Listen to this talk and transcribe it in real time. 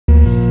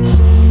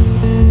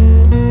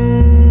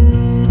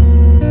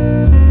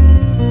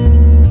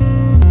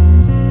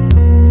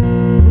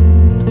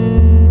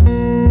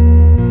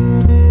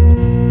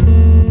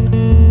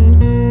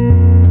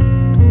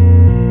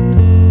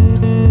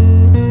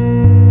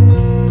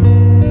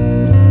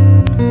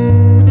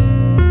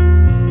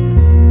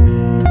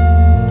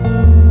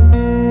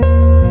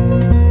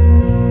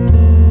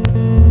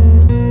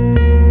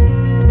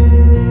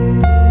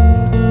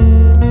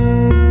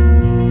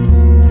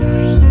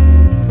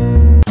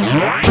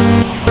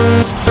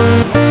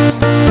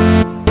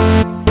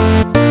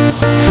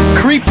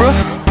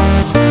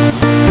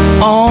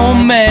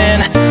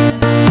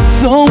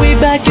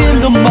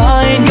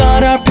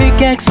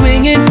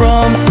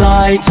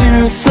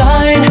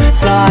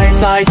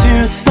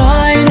to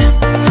sign.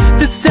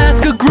 This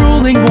task a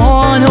grueling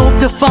one. Hope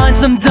to find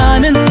some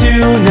diamonds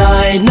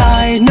tonight.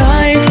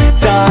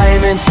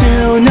 Diamonds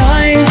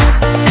tonight.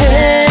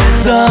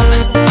 Heads up,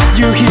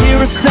 you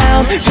hear a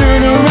sound.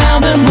 Turn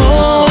around and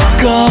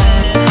look up.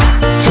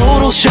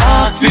 Total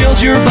shock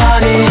fills your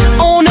body.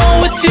 Oh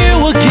no, it's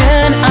you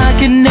again. I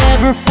can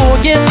never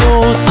forget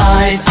those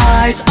eyes.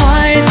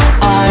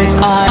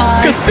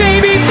 'Cause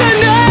baby,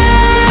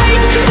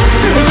 tonight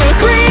the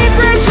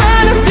creeper's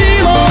trying to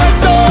steal our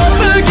stuff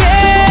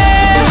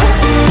again.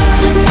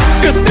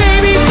 'Cause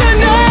baby,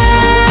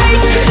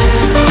 tonight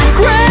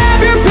grab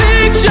your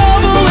big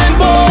shovel and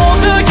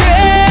bolt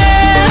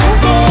again.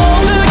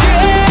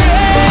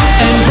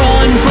 And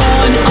run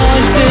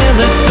until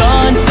it's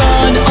done,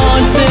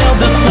 until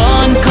the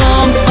sun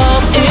comes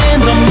up in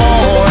the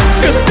morn.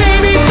 'Cause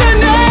baby,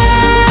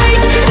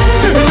 tonight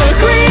the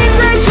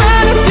creeper's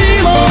trying to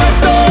steal our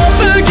stuff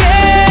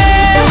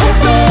again.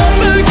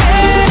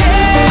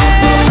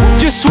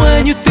 Just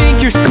when you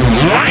think you're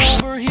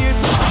over,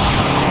 here's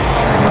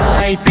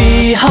right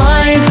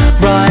behind,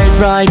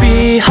 right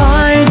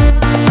behind.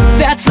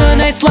 That's a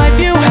nice life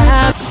you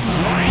have.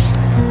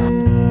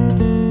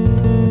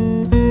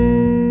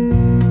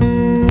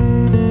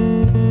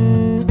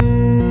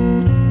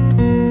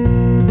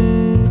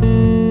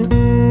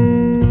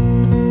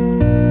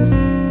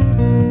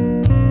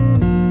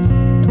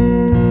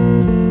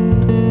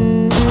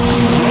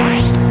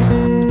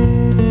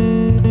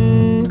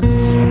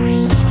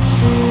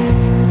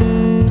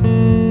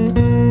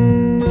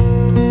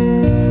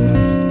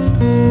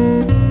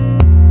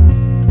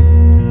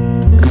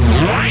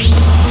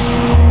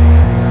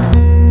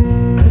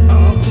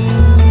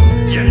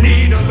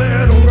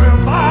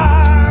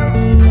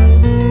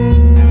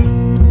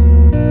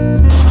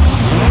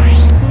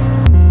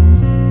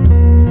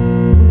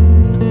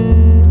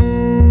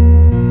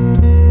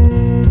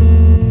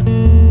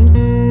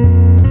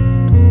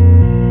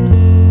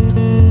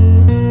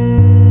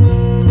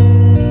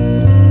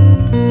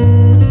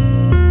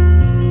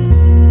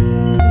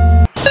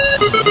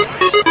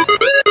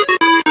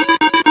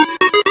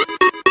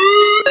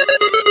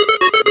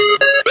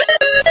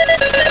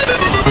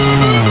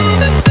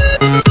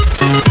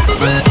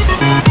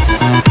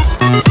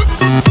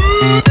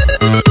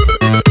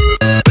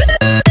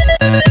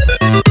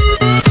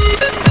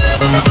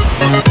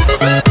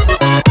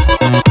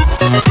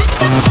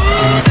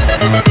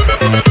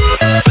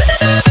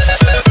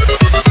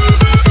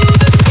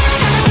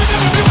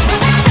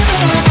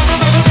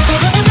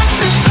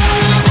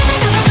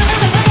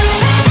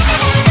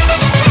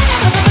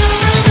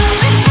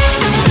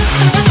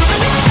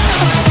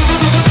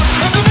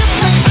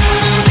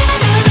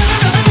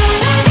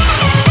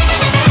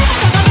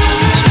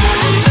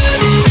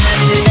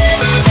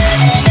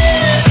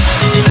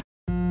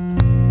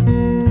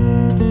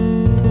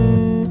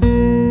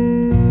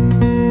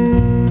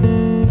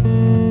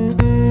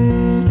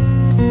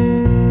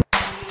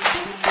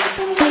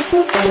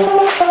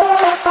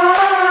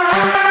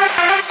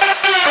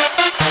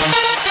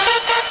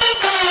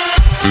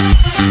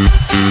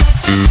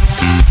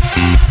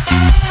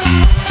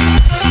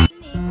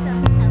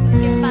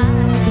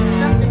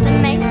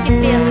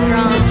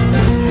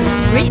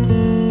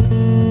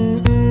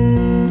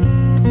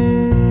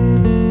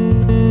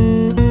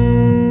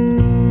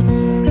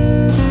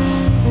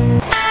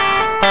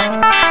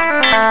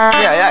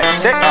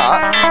 Sick, that.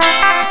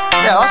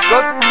 Yeah, that's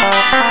good.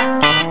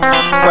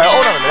 Wait,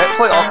 hold on a minute.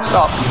 Play it up.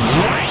 Stop.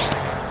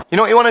 You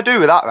know what you want to do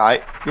with that,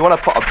 right? You want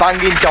to put a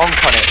banging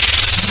donk on it.